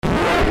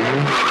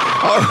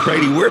All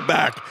righty, we're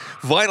back.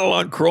 Vinyl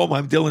on Chrome.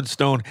 I'm Dylan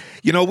Stone.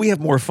 You know, we have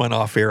more fun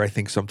off air, I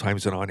think,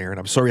 sometimes than on air. And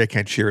I'm sorry I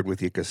can't share it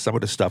with you because some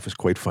of the stuff is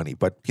quite funny.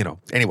 But, you know,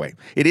 anyway,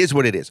 it is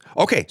what it is.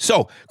 Okay,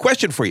 so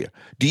question for you.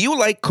 Do you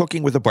like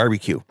cooking with a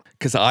barbecue?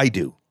 Because I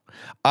do.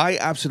 I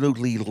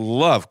absolutely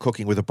love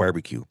cooking with a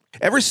barbecue.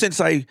 Ever since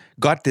I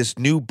got this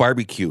new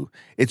barbecue,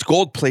 it's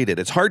gold plated.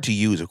 It's hard to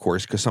use, of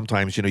course, because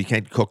sometimes, you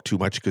can't cook too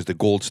much because the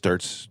gold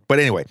starts. But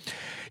anyway,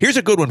 here's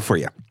a good one for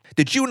you.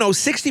 Did you know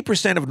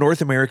 60% of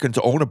North Americans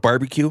own a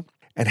barbecue?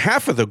 And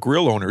half of the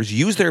grill owners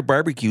use their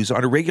barbecues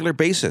on a regular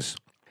basis.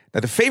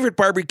 Now, the favorite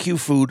barbecue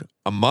food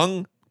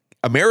among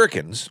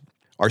Americans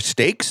are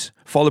steaks,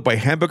 followed by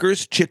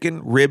hamburgers,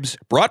 chicken, ribs,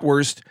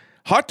 bratwurst,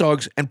 hot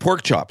dogs, and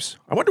pork chops.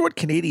 I wonder what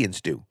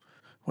Canadians do.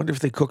 I wonder if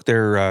they cook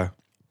their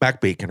back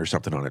bacon or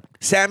something on it.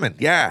 Salmon.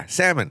 Yeah,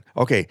 salmon.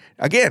 Okay.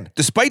 Again,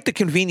 despite the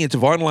convenience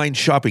of online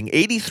shopping,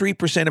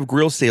 83% of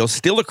grill sales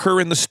still occur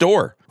in the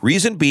store.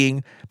 Reason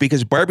being,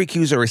 because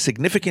barbecues are a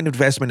significant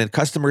investment and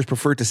customers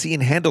prefer to see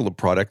and handle the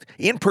product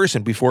in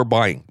person before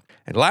buying.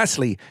 And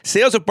lastly,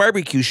 sales of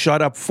barbecues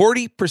shot up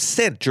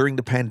 40% during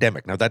the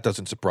pandemic. Now, that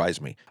doesn't surprise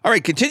me. All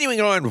right,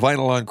 continuing on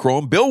Vinyl on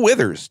Chrome, Bill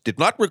Withers did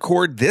not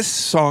record this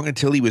song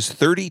until he was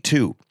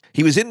 32.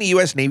 He was in the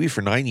U.S. Navy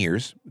for 9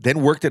 years,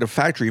 then worked at a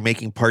factory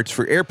making parts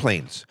for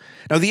airplanes.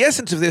 Now, the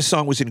essence of this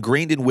song was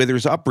ingrained in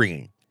Withers'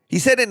 upbringing. He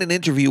said in an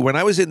interview, when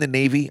I was in the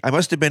Navy, I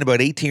must have been about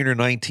 18 or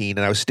 19,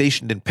 and I was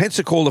stationed in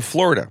Pensacola,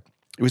 Florida.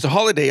 It was a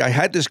holiday. I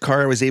had this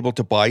car I was able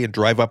to buy and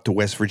drive up to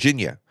West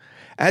Virginia.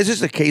 As is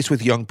the case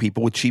with young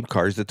people with cheap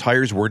cars, the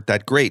tires weren't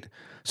that great.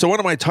 So one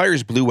of my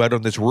tires blew out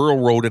on this rural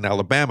road in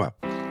Alabama.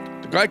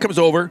 The guy comes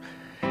over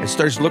and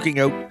starts looking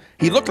out.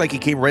 He looked like he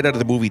came right out of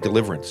the movie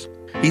Deliverance.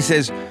 He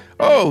says,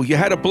 "Oh, you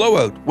had a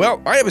blowout.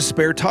 Well, I have a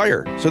spare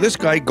tire." So this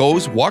guy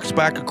goes, walks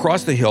back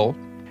across the hill,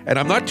 and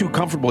I'm not too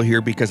comfortable here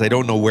because I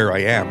don't know where I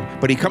am,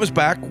 but he comes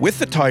back with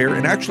the tire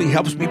and actually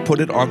helps me put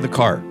it on the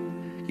car.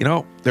 You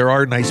know, there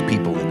are nice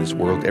people in this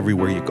world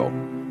everywhere you go.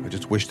 I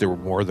just wish there were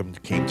more of them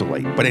that came to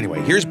light. But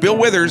anyway, here's Bill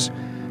Withers.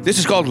 This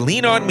is called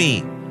Lean On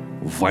Me.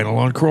 Vinyl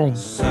on Chrome.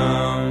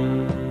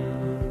 Sometimes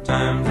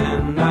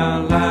in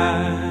our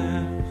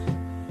lives,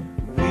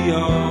 we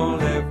all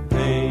have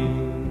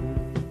pain.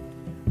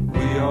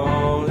 We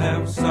all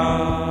have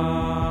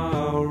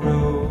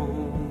sorrow.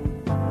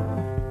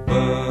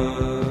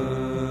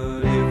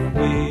 But if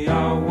we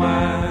are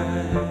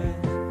wise,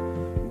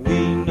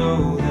 we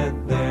know that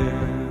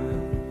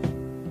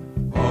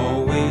there's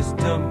always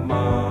tomorrow.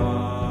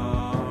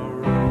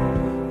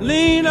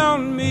 Lean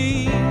on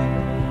me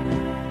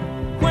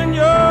when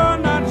you're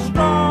not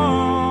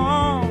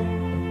strong,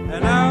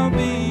 and I'll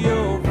be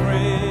your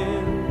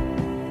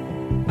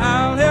friend.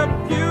 I'll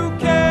help you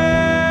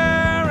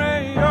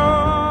carry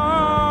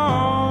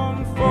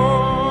on,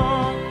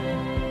 for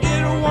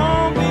it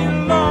won't be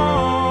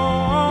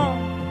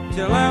long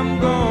till I'm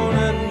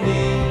gonna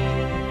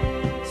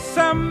need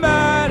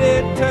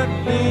somebody to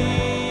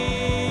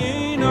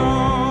lean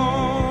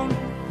on.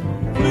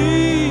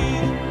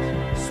 Please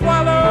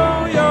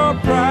swallow your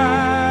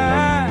pride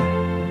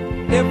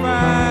if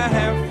I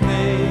have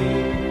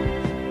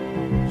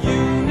things you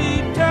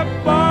need to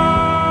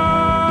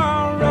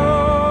borrow,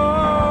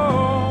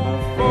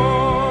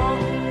 for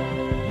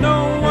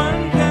no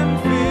one can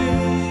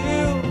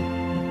fill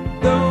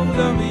those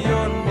of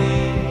your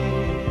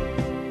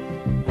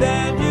needs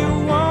that you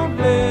won't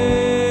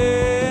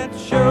let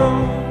show.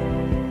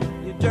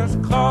 You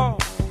just call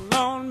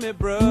on me,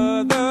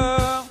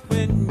 brother,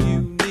 when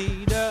you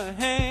need a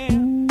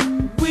hand.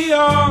 We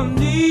all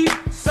need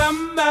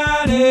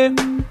somebody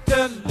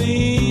to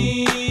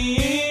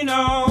lean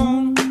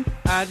on.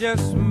 I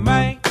just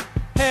might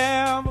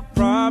have a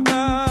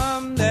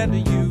problem that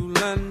you'll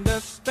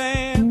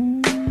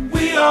understand.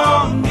 We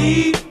all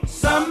need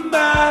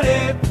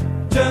somebody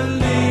to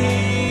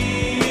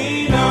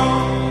lean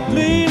on.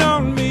 Lean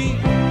on me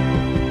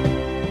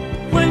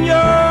when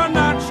you're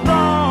not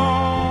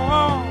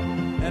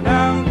strong, and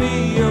I'll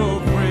be your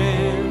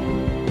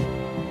friend.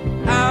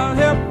 I'll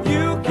help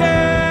you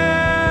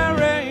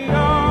carry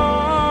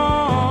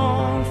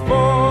on,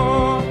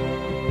 for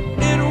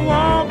it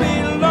won't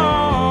be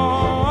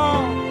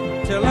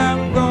long till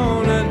I'm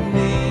gonna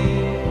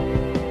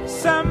need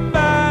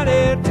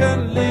somebody to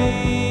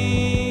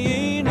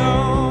lean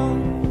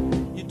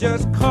on. You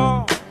just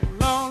call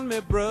on me,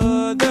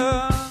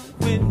 brother,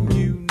 when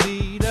you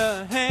need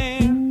a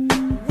hand.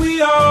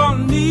 We all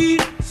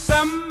need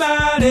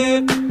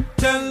somebody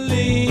to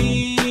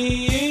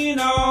lean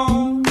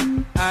on.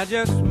 I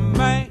just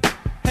might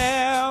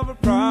have a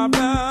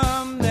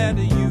problem that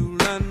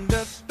you'll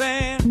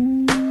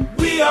understand.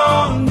 We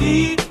all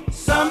need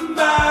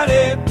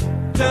somebody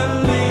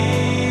to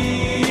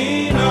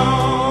lean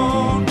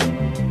on.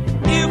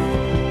 If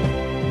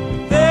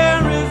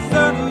there is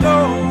a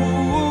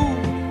load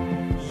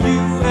you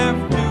have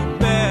to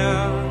bear,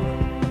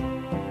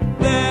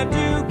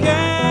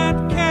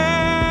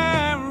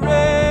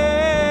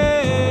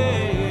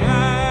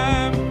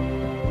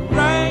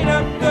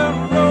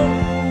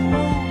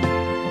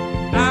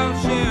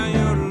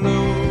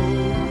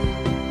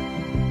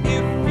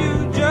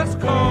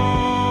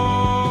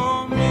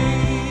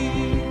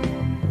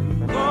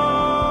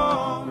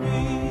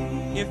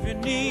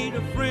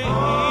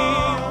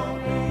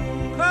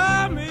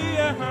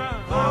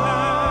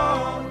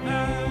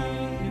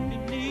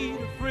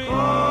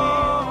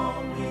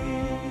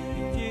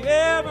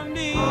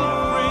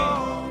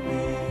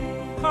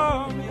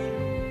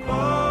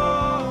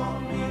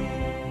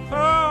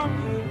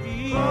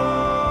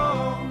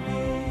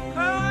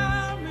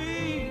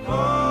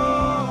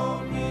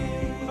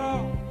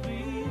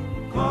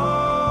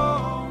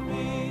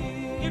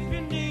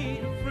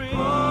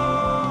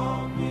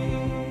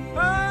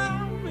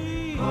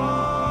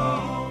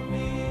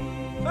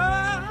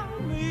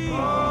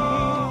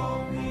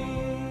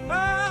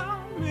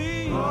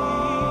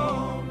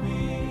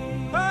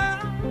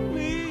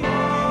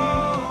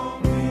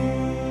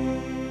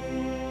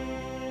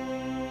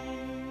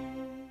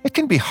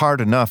 be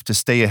hard enough to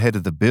stay ahead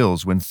of the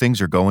bills when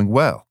things are going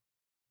well,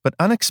 but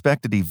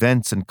unexpected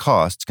events and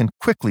costs can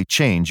quickly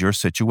change your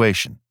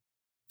situation.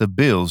 The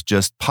bills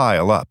just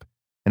pile up,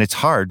 and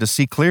it's hard to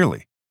see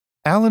clearly.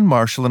 Allen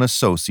Marshall and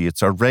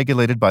Associates are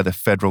regulated by the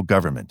federal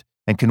government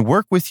and can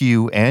work with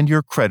you and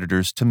your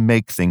creditors to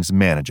make things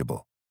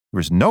manageable. There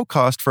is no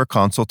cost for a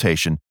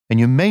consultation, and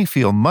you may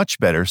feel much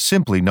better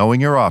simply knowing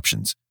your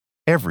options.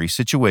 Every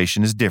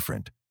situation is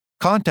different.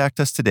 Contact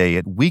us today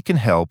at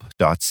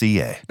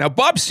wecanhelp.ca. Now,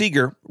 Bob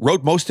Seger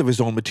wrote most of his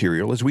own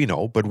material, as we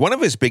know, but one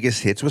of his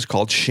biggest hits was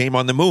called Shame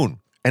on the Moon,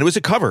 and it was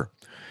a cover.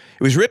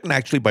 It was written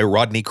actually by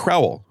Rodney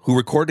Crowell, who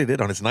recorded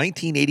it on his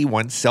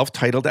 1981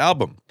 self-titled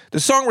album. The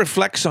song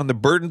reflects on the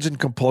burdens and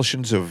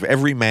compulsions of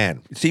every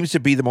man. It seems to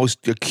be the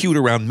most acute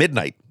around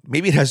midnight.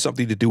 Maybe it has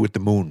something to do with the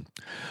moon.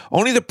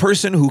 Only the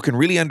person who can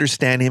really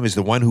understand him is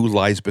the one who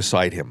lies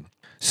beside him.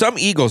 Some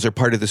egos are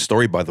part of the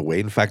story, by the way.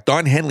 In fact,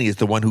 Don Henley is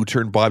the one who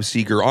turned Bob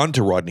Seger on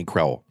to Rodney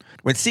Crowell.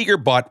 When Seger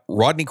bought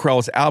Rodney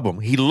Crowell's album,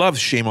 he loved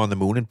Shame on the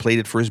Moon and played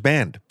it for his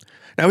band.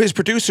 Now, his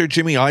producer,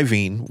 Jimmy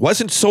Iovine,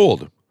 wasn't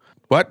sold.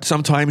 But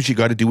sometimes you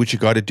got to do what you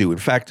got to do. In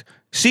fact,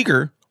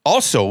 Seger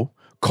also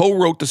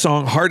co-wrote the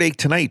song Heartache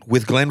Tonight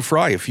with Glenn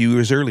Fry a few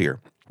years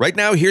earlier. Right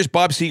now, here's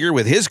Bob Seger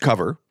with his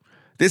cover.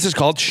 This is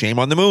called Shame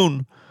on the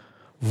Moon.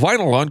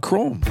 Vinyl on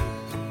Chrome.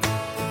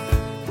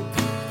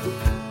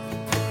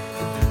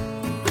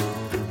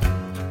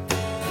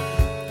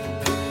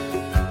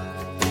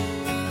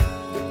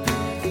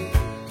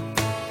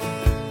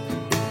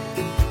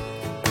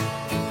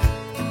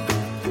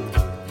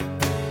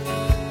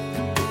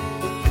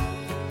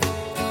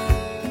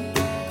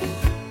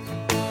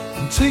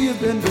 Until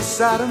you've been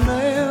beside a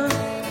man,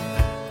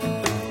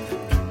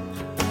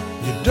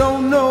 you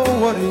don't know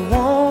what he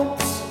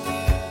wants.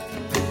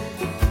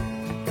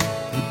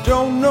 You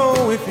don't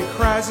know if he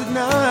cries at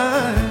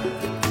night.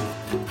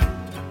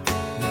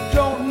 You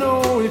don't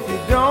know if he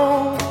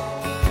don't.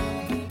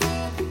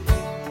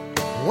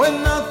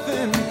 When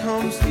nothing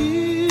comes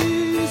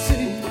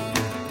easy,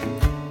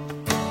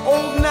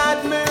 old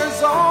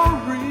nightmares are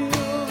real.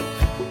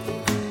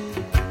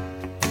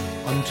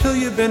 Until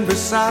you've been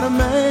beside a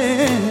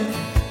man,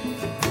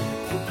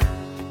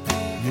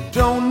 you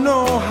don't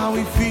know how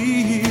he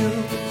feels.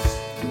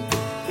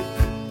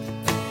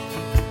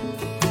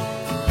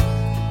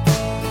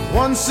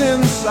 Once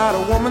inside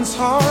a woman's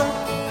heart,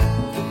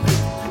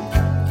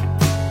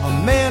 a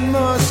man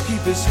must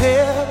keep his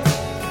head.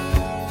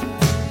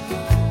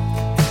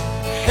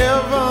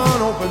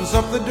 Heaven opens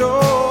up the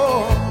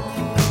door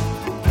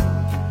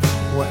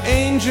where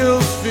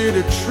angels fear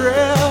to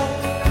tread.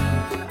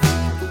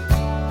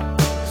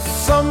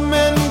 Some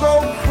men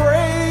go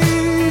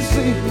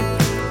crazy,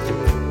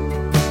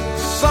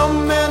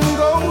 some men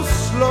go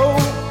slow,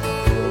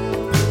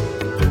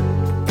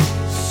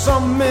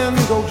 some men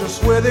go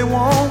just where they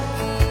want,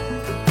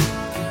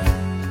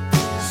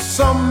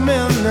 some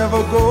men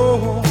never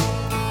go.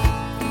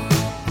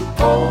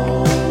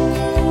 Oh,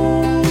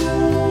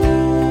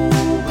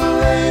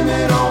 blame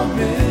it on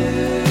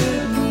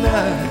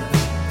midnight.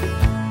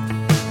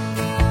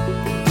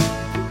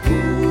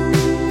 Ooh,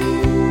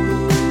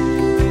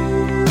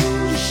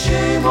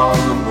 shame on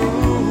the moon.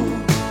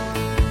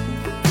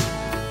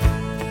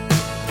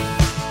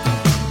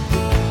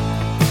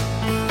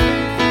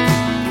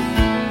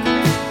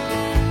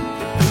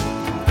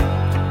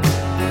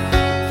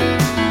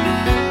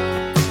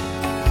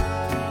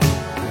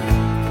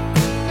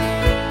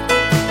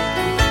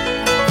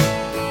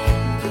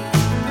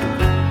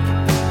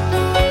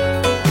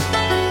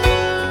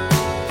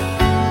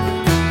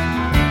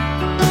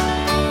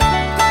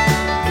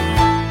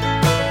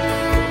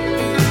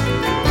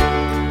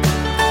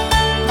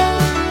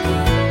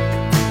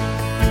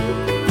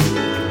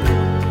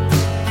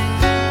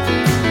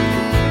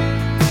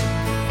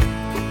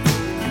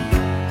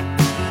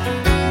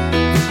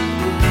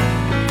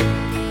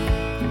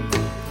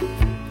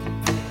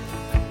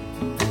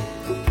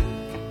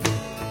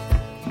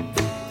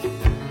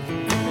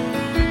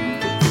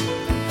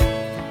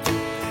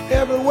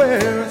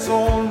 Everywhere it's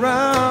all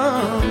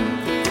around,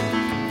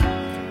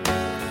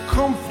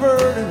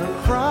 comfort in a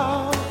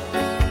crowd,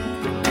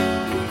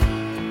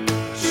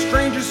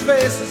 strangers'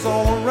 faces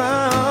all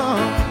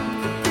around,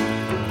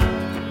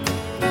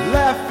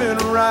 laughing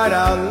right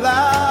out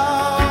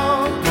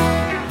loud.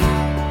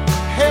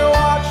 Hey,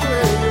 watch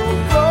where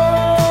you're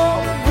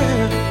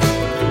going,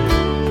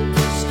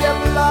 step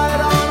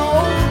light on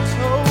old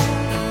toes,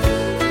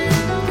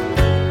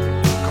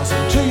 'cause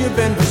until you've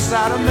been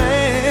beside a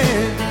man,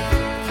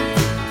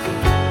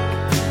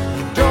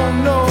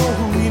 know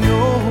who he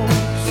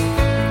knows.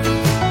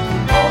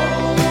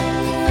 Oh,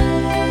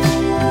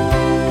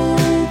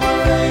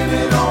 blame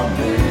it on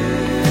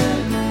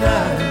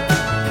midnight.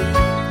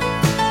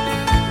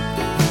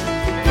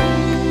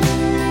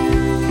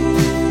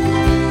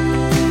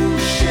 Ooh,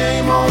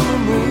 shame on the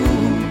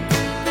moon.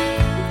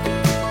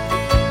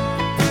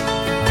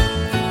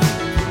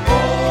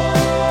 Oh,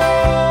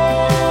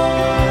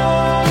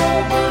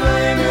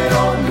 blame it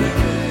on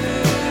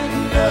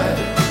midnight.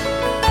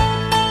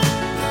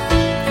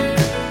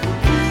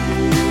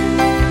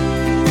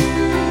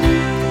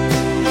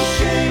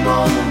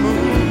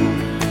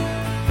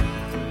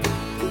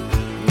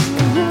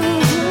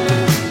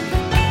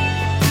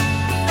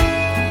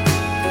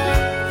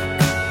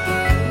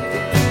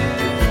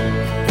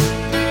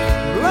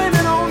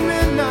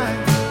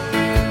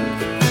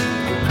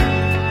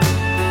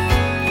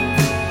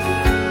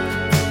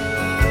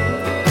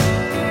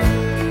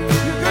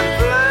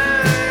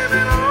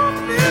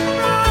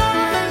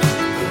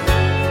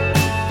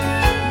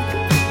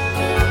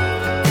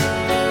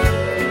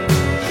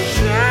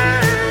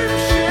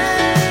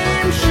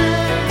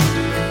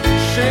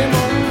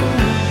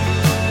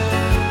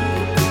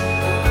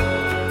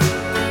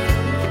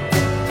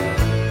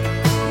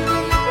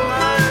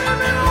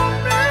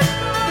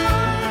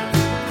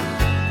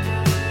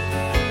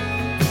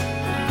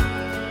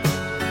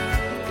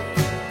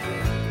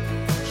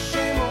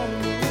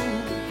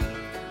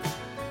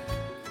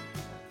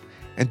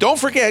 And don't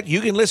forget,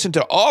 you can listen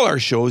to all our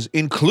shows,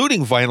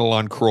 including Vinyl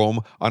on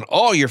Chrome, on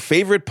all your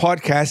favorite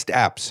podcast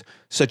apps,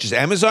 such as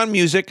Amazon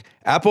Music,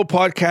 Apple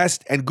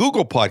Podcast, and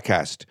Google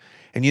Podcast.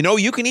 And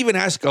you can even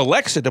ask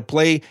Alexa to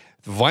play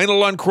the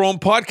Vinyl on Chrome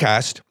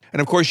podcast.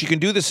 And of course, you can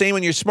do the same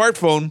on your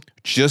smartphone.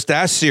 Just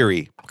ask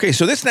Siri. Okay,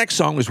 so this next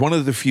song was one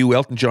of the few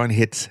Elton John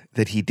hits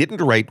that he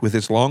didn't write with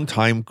his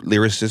longtime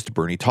lyricist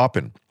Bernie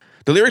Taupin.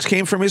 The lyrics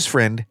came from his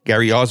friend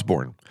Gary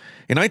Osborne.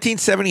 In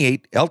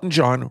 1978, Elton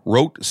John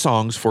wrote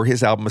songs for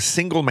his album A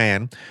Single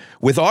Man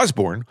with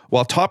Osborne,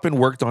 while Taupin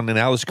worked on an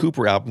Alice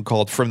Cooper album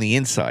called From the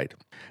Inside.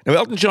 Now,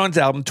 Elton John's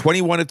album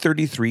 21 at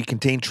 33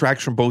 contained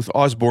tracks from both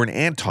Osborne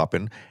and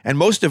Taupin, and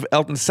most of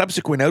Elton's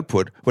subsequent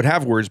output would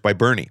have words by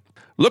Bernie.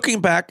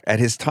 Looking back at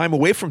his time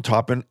away from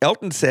Taupin,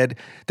 Elton said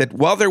that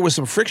while there was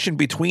some friction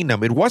between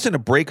them, it wasn't a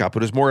breakup,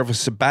 it was more of a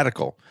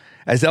sabbatical,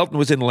 as Elton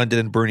was in London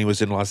and Bernie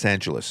was in Los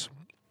Angeles.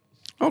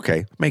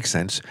 Okay, makes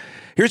sense.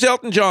 Here's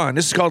Elton John.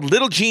 This is called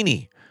Little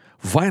Jeannie,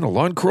 Vinyl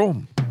on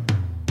Chrome.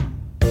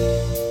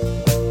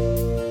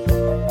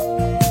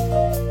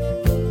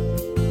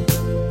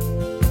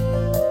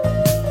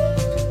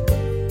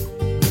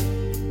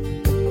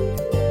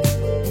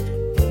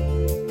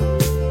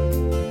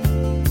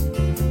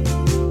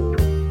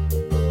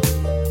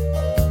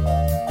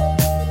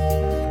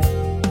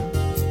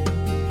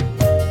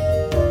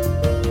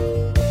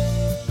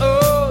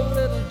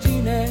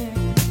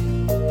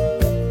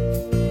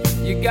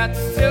 Got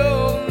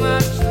so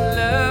much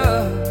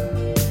love,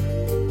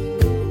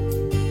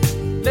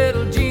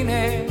 little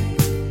Jeannie,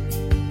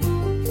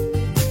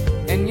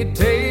 and you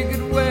take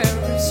it where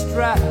it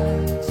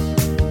strikes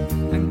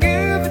and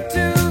give it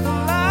to the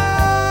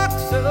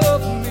likes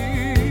of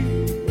me.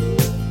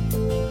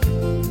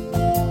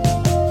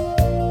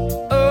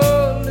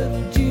 Oh,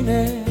 little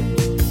Jeannie,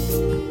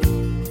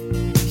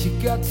 you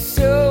got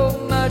so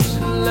much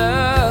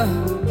love,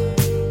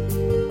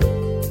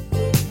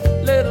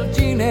 little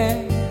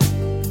Jeannie.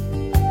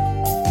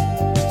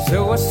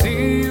 So I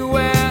see you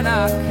when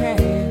I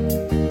can.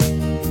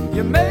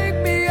 You make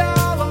me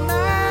all a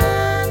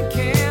man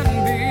can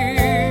be.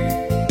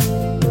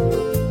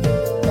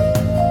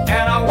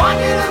 And I want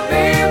you to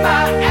be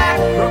my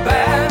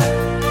acrobat.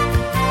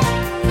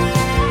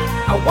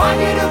 I want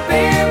you to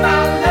be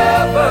my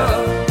lover.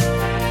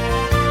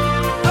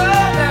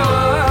 Oh, there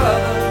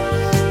was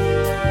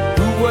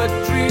who would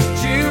treat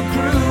you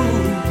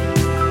cruel.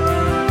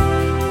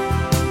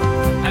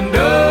 And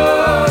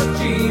oh,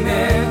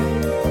 Jeannie,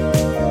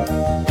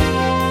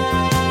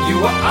 you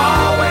were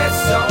always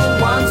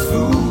someone's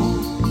fool,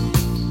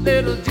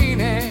 little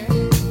Jeannie.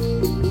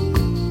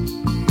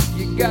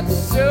 You got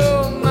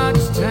so much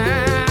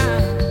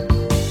time,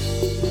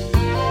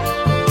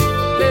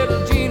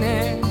 little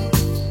Jeannie.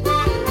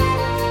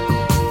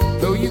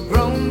 Though you've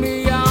grown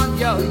beyond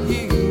your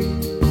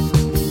years,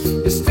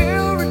 you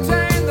still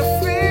retain the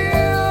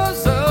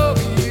feels of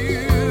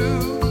you.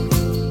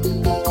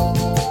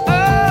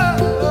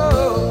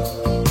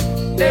 Oh,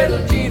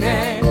 little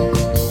Jeannie.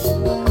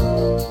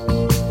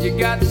 You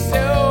got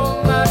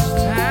so much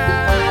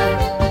time,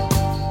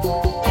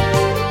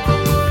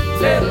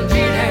 little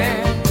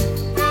Jeannie,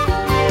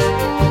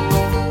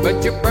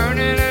 but you're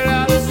burning it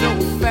up so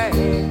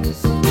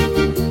fast,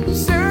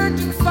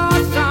 searching for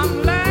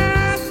some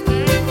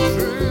lasting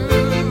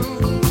truth.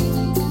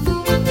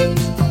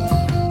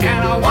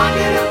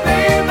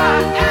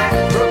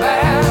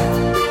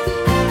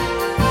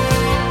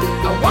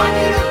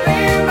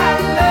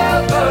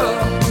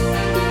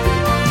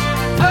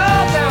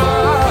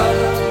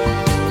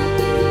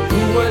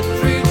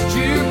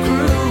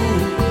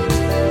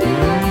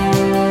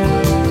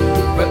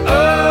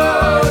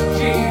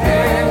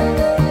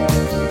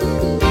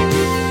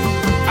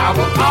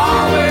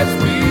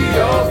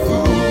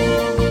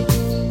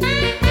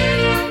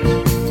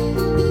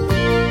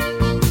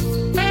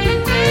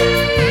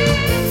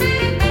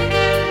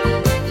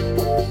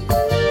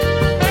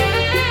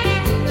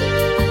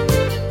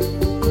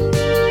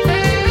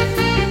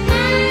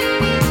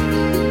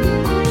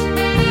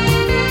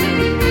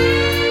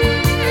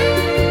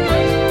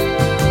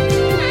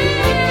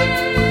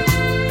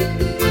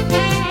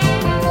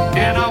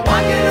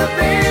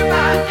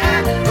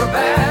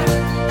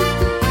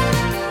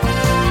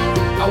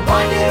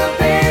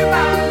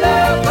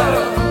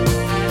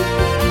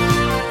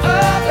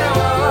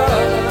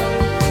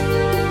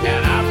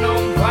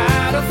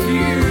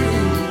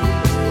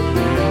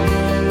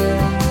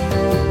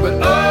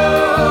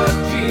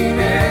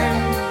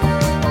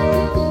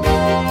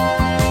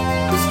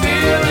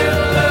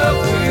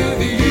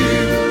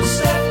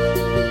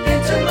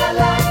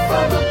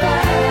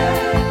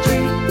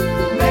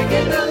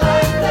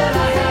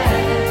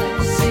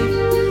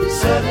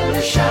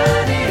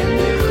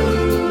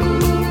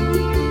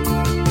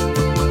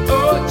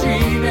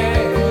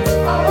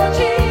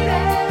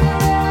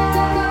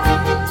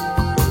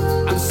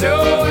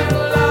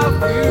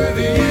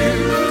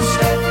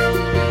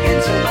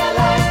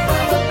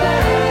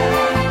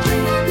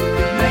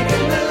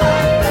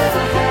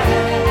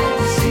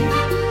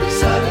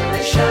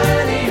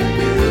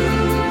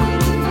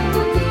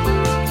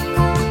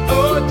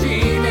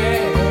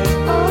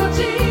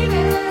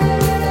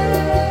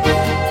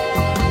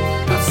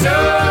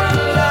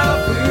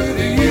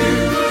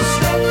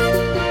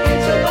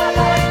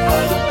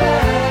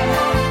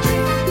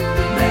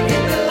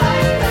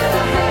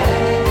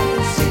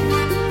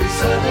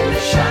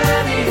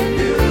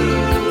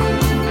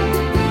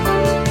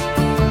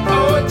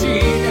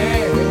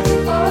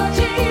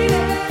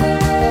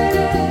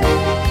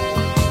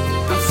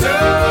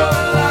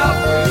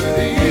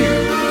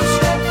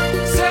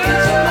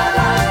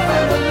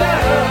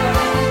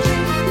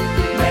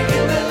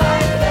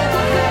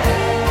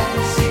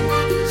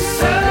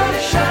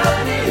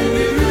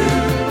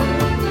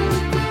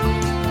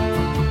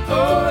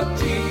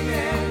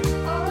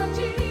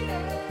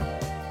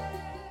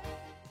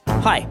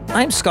 Hi,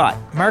 I'm Scott,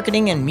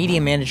 Marketing and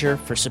Media Manager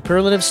for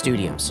Superlative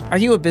Studios. Are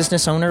you a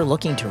business owner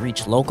looking to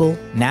reach local,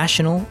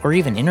 national, or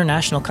even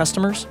international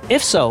customers?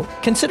 If so,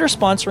 consider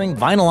sponsoring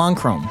Vinyl on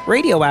Chrome.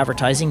 Radio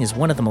advertising is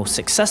one of the most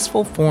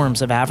successful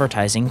forms of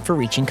advertising for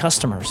reaching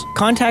customers.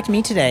 Contact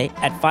me today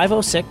at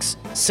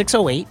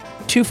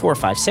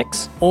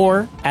 506-608-2456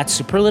 or at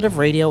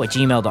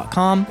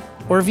superlativeradio@gmail.com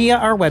or via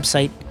our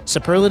website,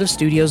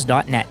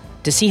 superlativestudios.net,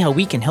 to see how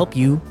we can help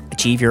you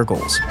achieve your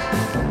goals.